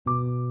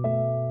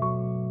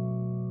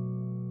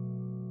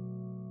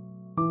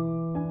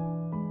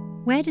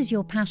Where does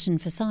your passion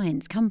for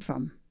science come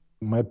from?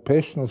 My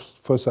passion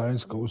for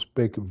science goes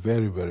back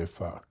very, very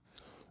far.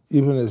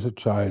 Even as a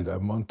child, I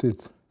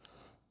wanted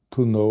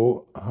to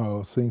know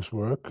how things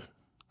work,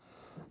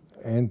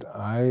 and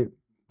I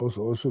was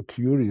also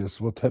curious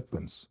what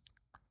happens.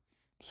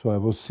 So I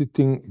was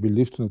sitting, we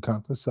lived in the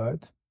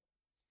countryside,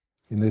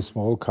 in a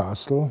small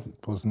castle.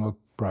 It was not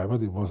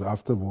private, it was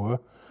after war.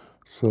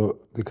 So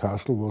the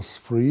castle was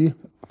free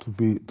to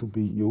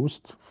be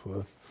used.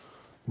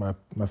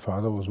 My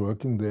father was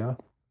working there.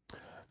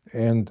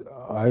 And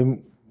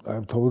I'm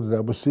told that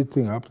I was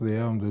sitting up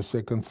there on the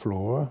second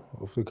floor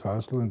of the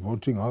castle and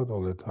watching out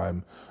all the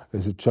time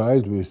as a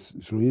child with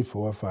 3,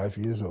 4, 5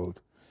 years old.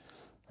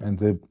 And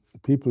the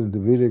people in the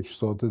village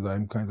thought that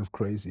I'm kind of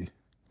crazy,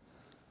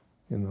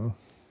 you know,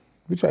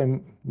 which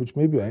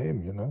maybe I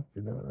am, you know,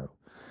 you never know.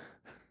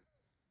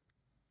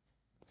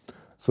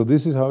 So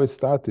this is how it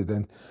started.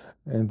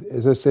 And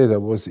as I said, I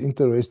was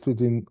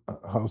interested in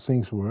how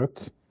things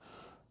work.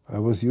 I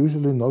was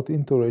usually not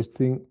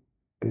interested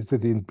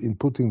in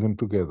putting them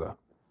together.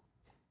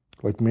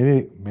 Like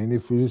many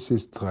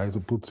physicists try to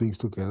put things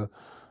together.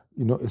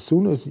 You know, as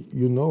soon as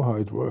you know how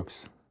it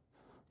works,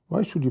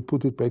 why should you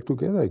put it back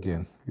together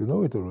again? You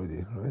know it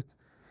already, right?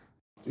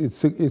 It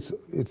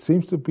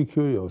seems to be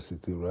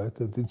curiosity, right?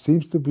 And it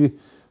seems to be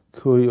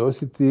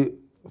curiosity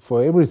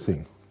for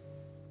everything.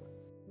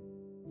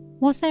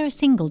 Was there a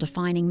single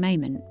defining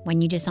moment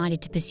when you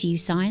decided to pursue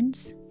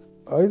science?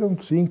 I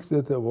don't think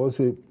that there was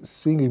a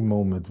single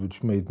moment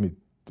which made me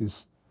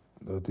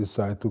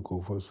decide to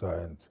go for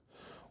science.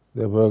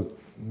 There were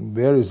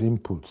various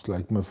inputs,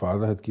 like my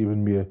father had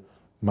given me a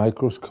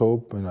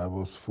microscope when I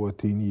was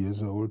 14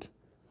 years old,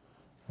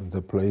 and I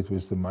played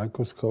with the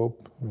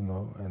microscope, you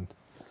know,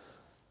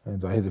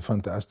 and I had a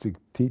fantastic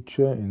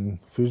teacher in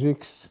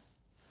physics,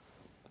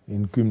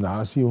 in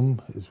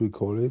gymnasium, as we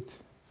call it,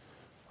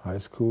 high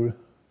school.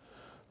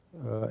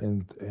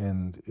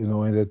 And you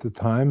know, and at the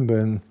time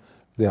when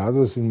the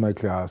others in my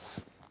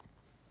class,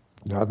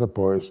 the other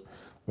boys,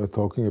 were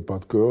talking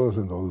about girls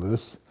and all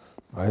this,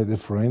 I had a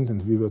friend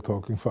and we were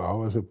talking for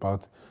hours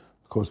about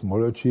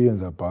cosmology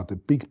and about the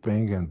Big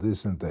Bang and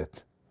this and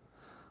that.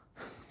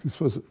 This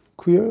was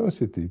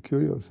curiosity.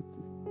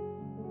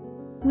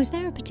 Was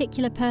there a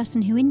particular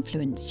person who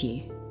influenced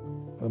you?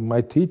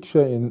 My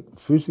teacher in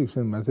physics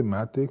and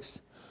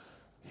mathematics,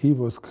 he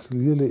was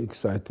clearly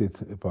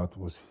excited about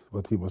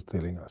what he was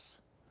telling us.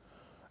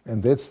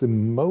 And that's the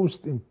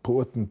most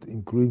important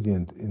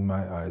ingredient in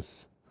my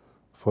eyes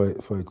for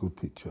a good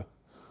teacher.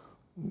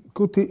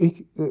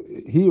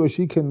 He or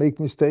she can make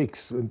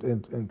mistakes,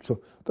 and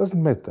so it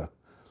doesn't matter.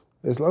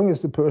 As long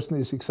as the person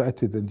is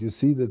excited and you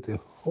see that the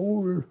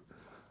whole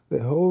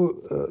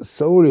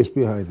soul is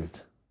behind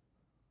it,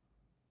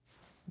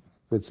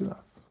 that's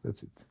enough.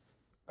 That's it.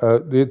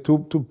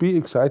 To be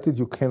excited,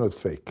 you cannot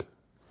fake.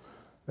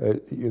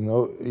 You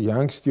know,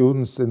 young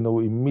students, they know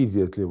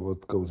immediately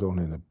what goes on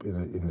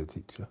in a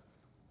teacher.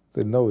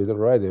 They know it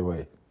right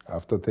away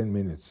after 10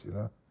 minutes. You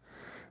know.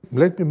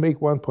 Let me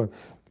make one point.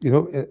 You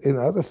know,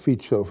 another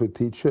feature of a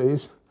teacher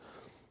is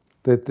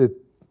that the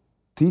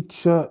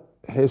teacher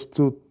has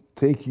to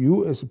take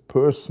you as a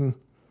person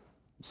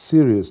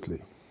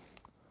seriously.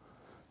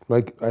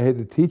 Like I had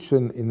a teacher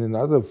in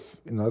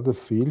another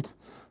field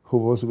who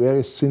was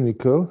very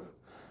cynical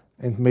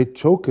and made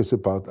jokes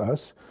about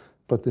us,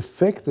 but the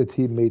fact that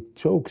he made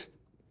jokes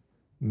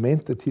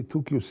meant that he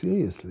took you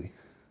seriously.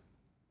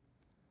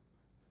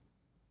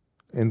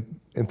 And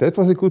that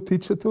was a good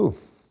teacher too.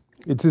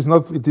 It is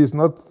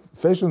not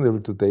fashionable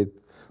today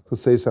to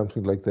say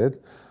something like that,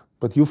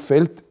 but you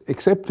felt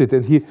accepted,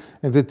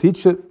 and the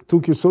teacher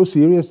took you so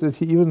serious that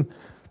he even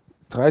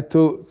tried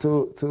to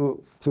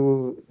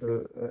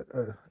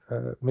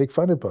make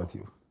fun about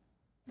you.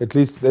 At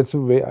least that's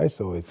the way I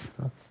saw it.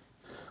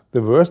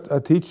 The worst are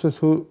teachers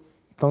who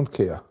don't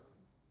care.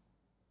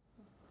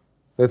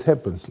 That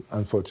happens,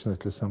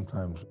 unfortunately,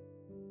 sometimes.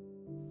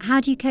 How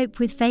do you cope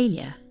with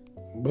failure?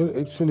 Well,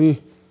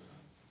 actually,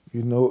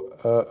 you know,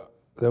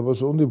 there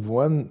was only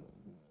one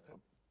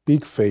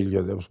big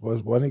failure. There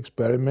was one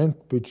experiment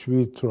which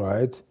we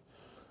tried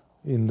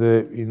in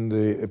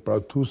the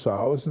about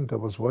 2000. There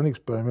was one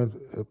experiment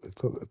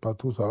about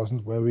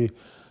 2000 where we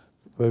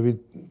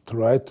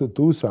tried to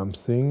do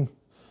something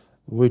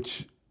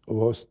which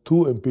was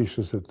too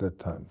ambitious at that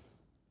time.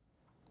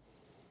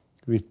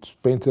 We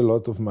spent a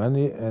lot of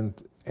money, and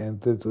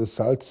the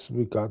results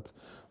we got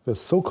were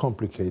so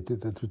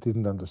complicated that we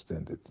didn't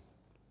understand it.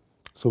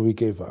 So we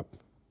gave up.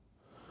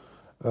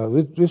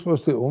 This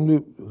was the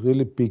only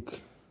really big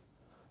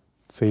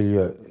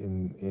failure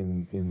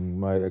in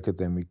my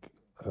academic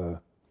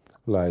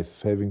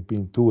life, having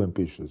been too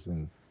ambitious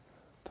in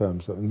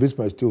terms of, and with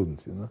my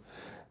students, you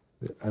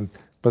know.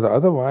 But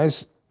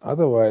otherwise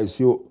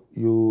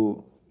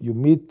you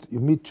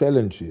meet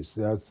challenges.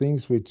 There are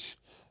things which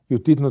you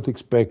did not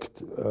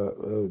expect,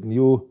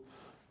 new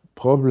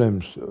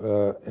problems,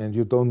 and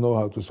you don't know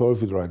how to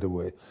solve it right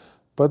away.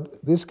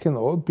 But this can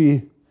all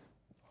be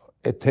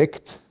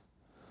attacked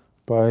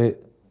by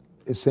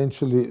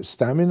essentially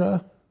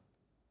stamina.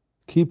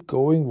 Keep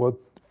going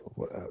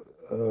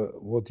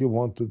what you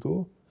want to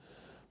do.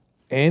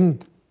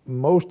 And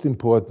most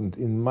important,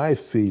 in my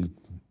field,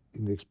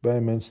 in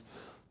experiments,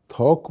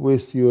 talk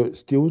with your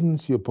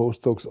students, your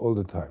postdocs all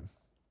the time.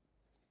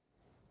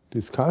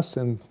 Discuss,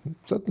 and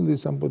suddenly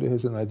somebody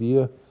has an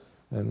idea,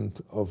 and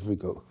off we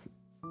go.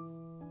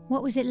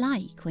 What was it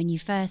like when you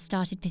first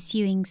started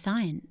pursuing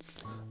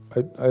science?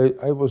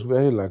 I was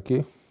very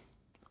lucky,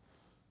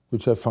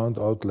 which I found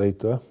out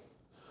later,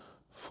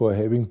 for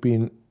having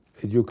been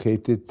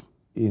educated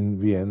in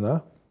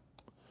Vienna,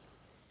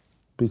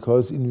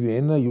 because in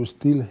Vienna you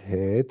still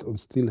had and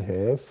still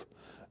have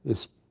a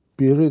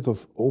spirit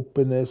of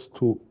openness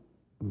to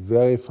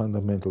very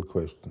fundamental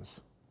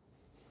questions.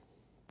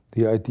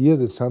 The idea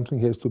that something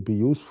has to be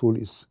useful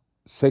is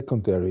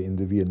secondary in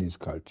the Viennese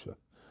culture.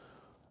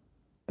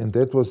 And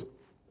that was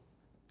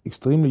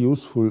extremely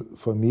useful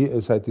for me,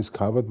 as I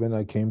discovered when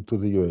I came to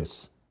the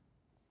US.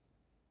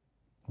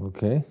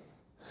 Okay?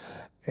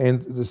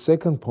 And the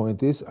second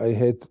point is, I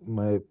had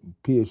my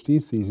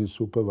PhD thesis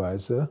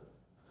supervisor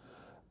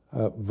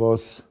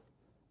was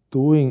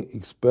doing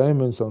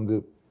experiments on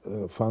the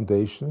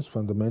foundations,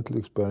 fundamental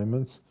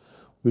experiments,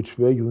 which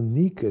were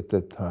unique at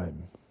that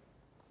time.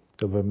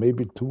 There were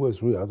maybe 2 or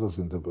 3 others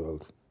in the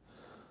world.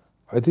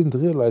 I didn't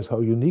realize how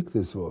unique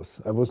this was.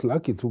 I was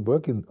lucky to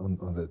work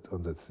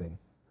on that thing.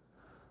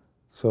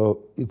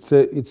 So it's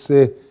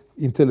a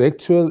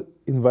intellectual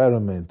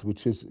environment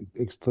which is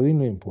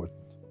extremely important.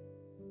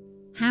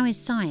 How is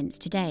science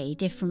today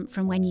different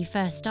from when you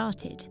first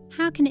started?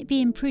 How can it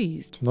be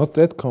improved? Not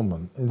that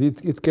common, and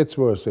it gets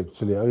worse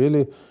actually.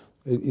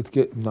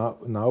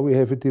 Now we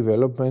have a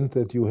development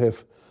that you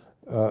have,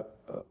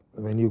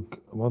 when you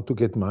want to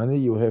get money,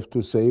 you have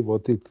to say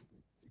what it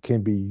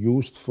can be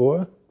used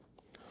for.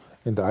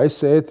 And I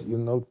said,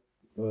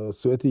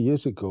 30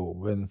 years ago,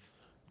 when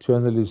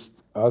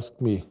journalists asked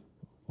me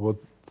what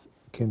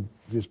can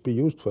this be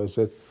used for, I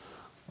said,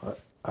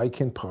 I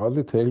can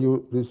proudly tell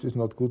you this is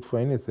not good for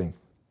anything.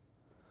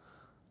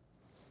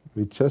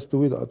 We just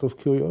do it out of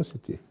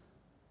curiosity.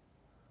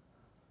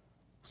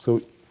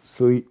 So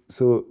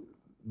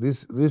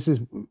this is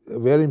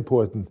very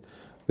important,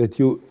 that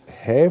you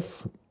have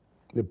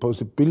the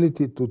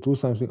possibility to do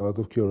something out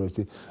of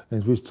curiosity.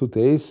 And with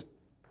today's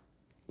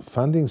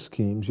funding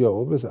schemes, you are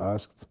always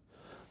asked,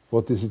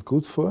 what is it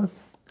good for?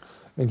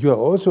 And you are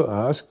also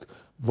asked,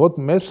 what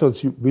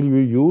methods will you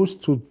use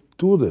to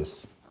do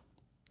this?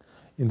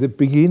 In the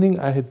beginning,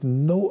 I had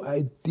no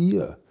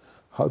idea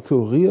how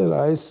to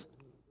realize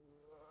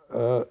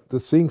the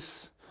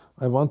things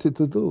I wanted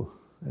to do.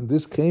 And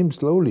this came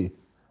slowly.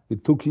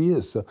 It took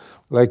years.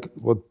 Like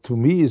what to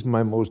me is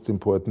my most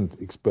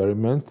important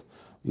experiment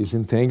is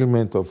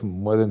entanglement of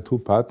more than 2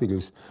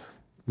 particles.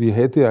 We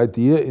had the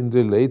idea in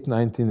the late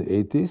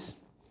 1980s,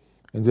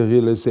 and the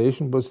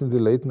realization was in the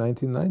late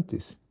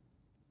 1990s.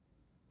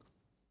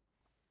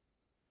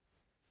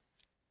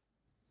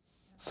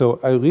 So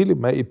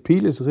my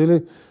appeal is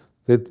really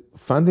that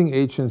funding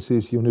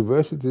agencies,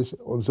 universities,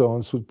 and so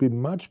on, should be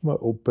much more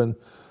open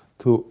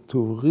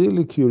to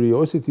really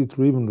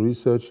curiosity-driven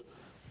research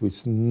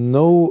with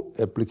no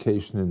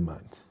application in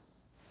mind.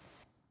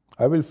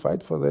 I will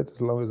fight for that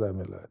as long as I'm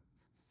alive.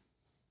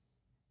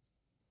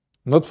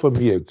 Not for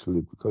me,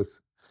 actually,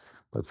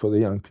 but for the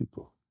young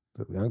people.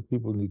 The young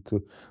people need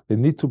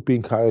to be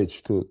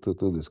encouraged to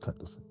do this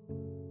kind of thing.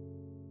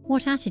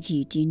 What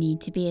attitude do you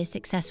need to be a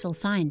successful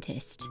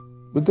scientist?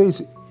 But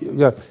this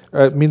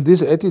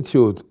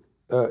attitude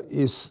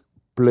is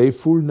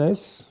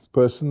playfulness,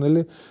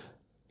 personally,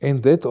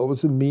 and that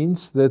also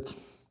means that,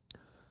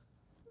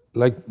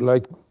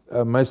 like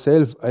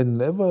myself, I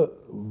never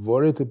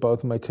worried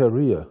about my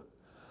career.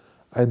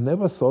 I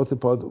never thought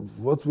about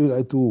what will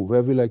I do,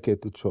 where will I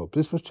get the job.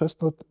 This was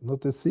just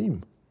not a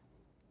theme.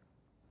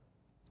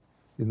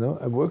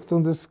 I worked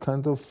on this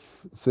kind of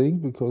thing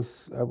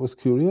because I was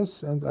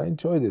curious and I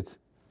enjoyed it.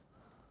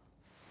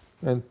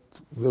 And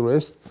the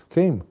rest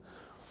came.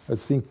 I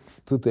think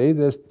today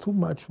there's too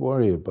much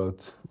worry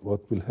about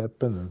what will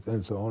happen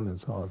and so on and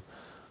so on.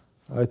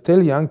 I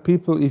tell young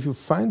people, if you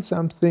find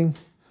something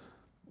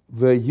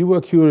where you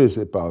are curious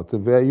about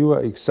and where you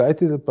are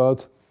excited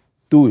about,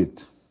 do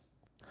it.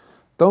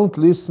 Don't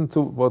listen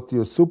to what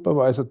your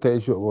supervisor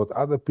tells you or what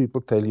other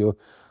people tell you,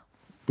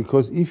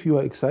 because if you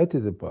are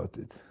excited about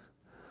it,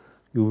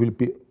 you will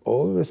be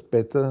always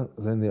better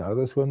than the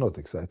others who are not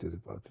excited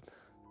about it.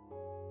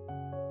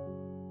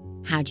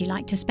 How do you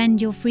like to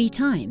spend your free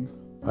time?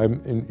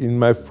 In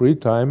my free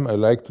time, I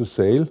like to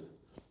sail.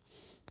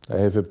 I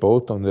have a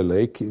boat on the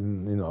lake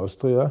in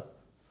Austria,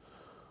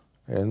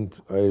 and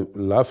I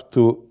love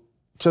to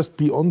just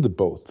be on the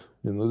boat.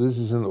 This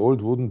is an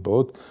old wooden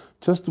boat.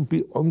 Just to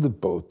be on the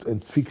boat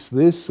and fix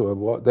this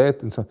or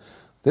that, and so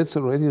that's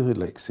already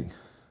relaxing.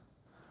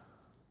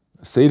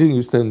 Sailing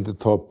is then the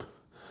top.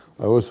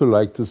 I also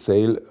like to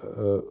sail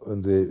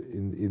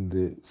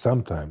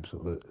sometimes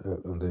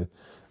on the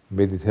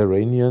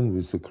Mediterranean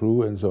with the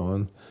crew and so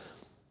on.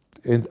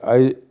 And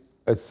I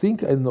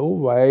think I know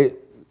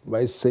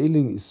why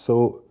sailing is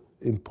so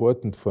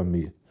important for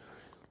me.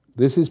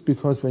 This is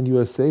because when you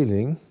are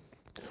sailing,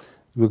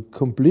 Your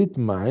complete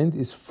mind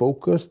is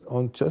focused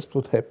on just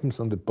what happens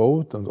on the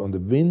boat and on the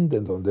wind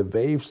and on the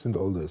waves and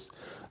all this.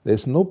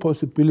 There's no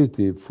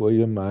possibility for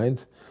your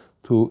mind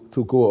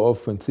to go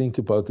off and think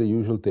about the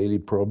usual daily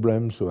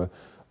problems or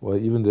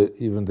even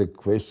the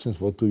questions,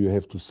 what do you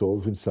have to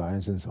solve in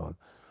science and so on.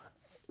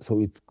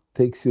 So it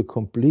takes you a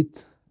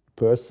complete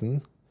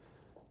person,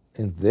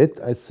 and that,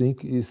 I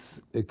think,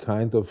 is a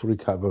kind of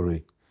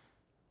recovery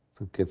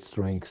to get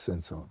strength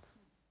and so on.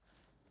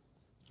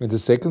 And the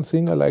second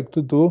thing I like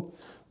to do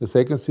is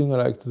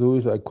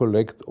I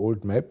collect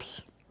old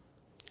maps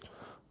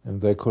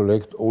and I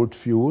collect old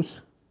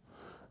views.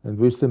 And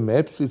with the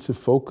maps, it's a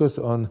focus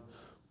on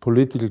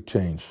political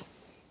change.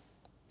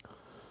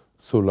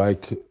 So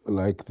like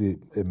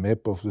a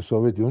map of the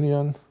Soviet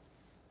Union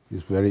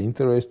is very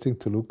interesting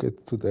to look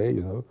at today,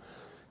 you know.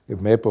 A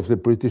map of the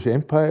British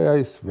Empire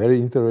is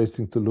very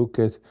interesting to look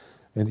at.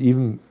 And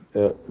even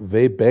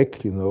way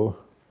back, you know,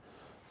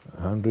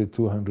 100,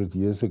 200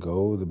 years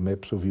ago, the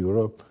maps of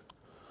Europe,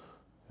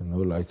 you know,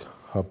 like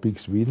how big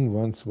Sweden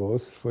once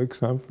was, for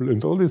example,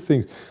 and all these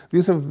things.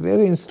 These are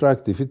very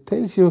instructive. It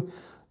tells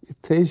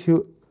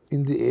you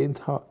in the end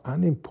how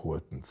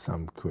unimportant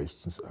some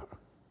questions are.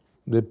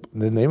 The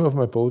name of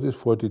my boat is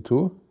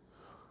 42,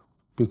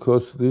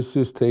 because this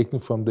is taken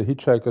from the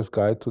Hitchhiker's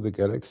Guide to the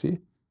Galaxy.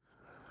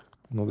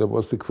 You know, there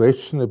was the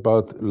question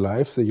about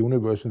life, the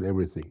universe, and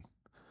everything.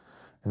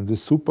 And the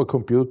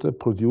supercomputer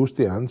produced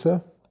the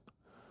answer,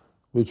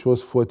 which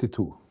was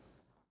 42.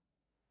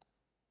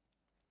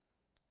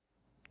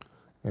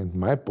 And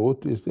my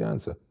boat is the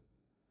answer.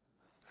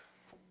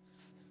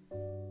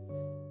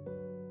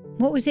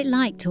 What was it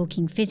like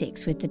talking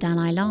physics with the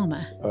Dalai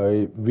Lama?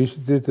 I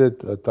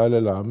visited Dalai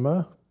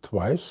Lama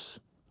twice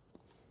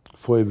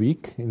for a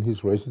week in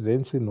his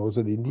residence in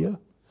northern India.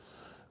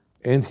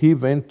 And he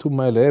went to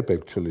my lab,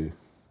 actually,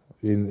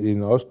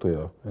 in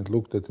Austria, and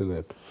looked at the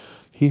lab.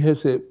 He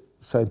has a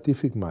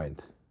scientific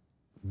mind,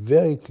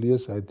 very clear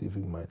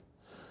scientific mind.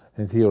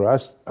 And he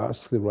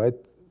asked the right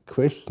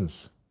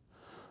questions.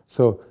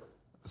 So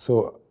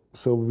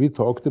we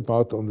talked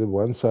about, on the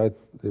one side,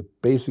 the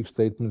basic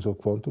statements of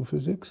quantum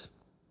physics,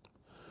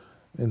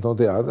 and on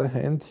the other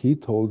hand, he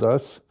told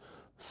us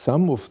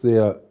some of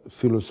their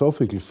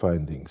philosophical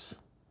findings,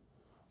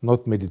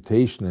 not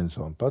meditation and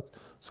so on, but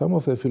some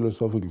of their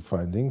philosophical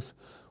findings,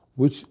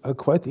 which are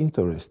quite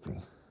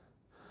interesting.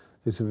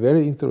 It's a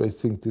very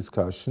interesting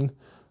discussion.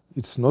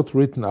 It's not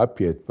written up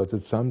yet, but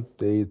at some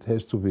day it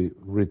has to be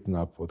written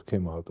up, what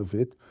came out of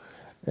it.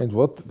 And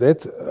what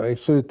that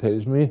actually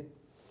tells me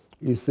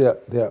is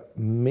there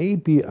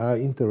maybe are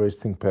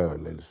interesting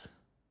parallels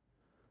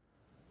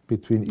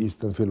between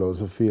Eastern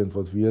philosophy and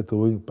what we are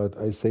doing, but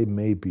I say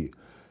maybe,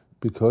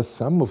 because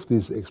some of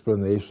these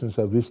explanations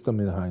are wisdom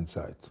in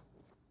hindsight.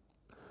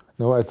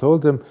 Now, I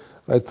told there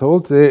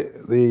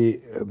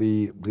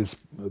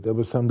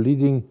were some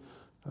leading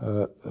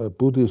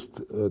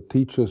Buddhist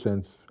teachers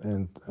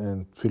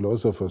and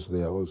philosophers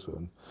there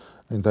also.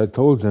 And I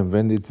told them,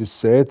 when it is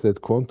said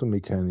that quantum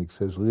mechanics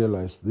has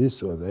realized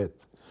this or that,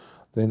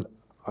 then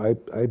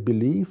I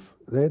believe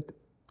that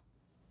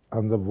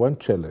under one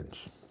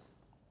challenge.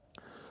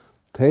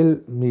 Tell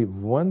me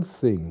one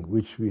thing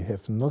which we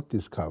have not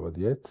discovered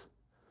yet,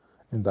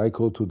 and I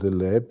go to the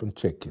lab and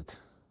check it.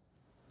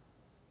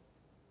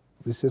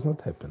 This has not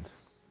happened.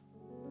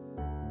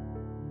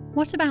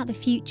 What about the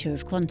future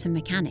of quantum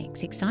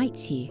mechanics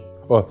excites you?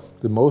 Well,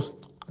 the most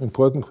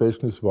important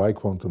question is, why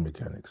quantum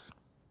mechanics?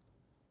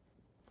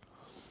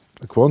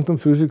 Quantum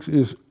physics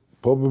is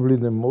probably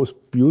the most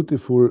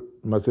beautiful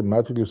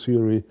mathematical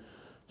theory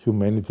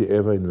humanity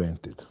ever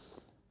invented.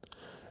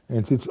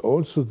 And it's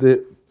also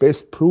the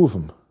best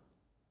proven.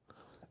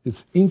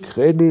 It's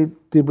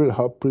incredible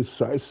how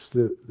precise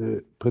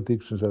the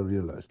predictions are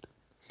realized.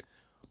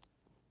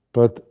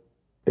 But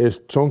as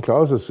John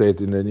Clauser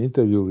said in an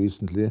interview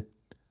recently,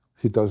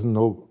 he doesn't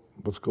know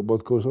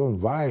what goes on.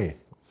 Why?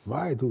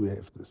 Why do we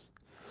have this?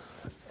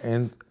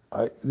 And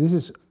this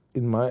is,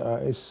 in my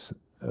eyes,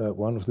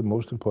 one of the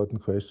most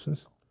important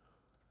questions.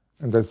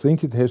 And I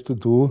think it has to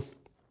do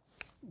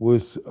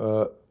with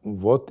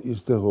what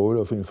is the role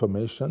of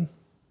information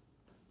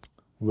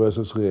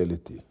versus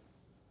reality.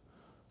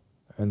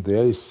 And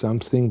there is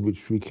something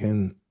which we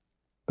can,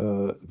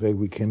 where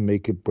we can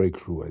make a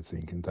breakthrough, I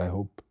think, and I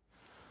hope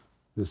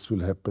this will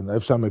happen. I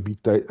have some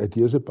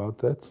ideas about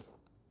that,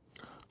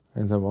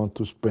 and I want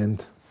to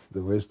spend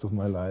the rest of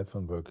my life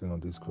on working on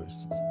these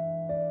questions.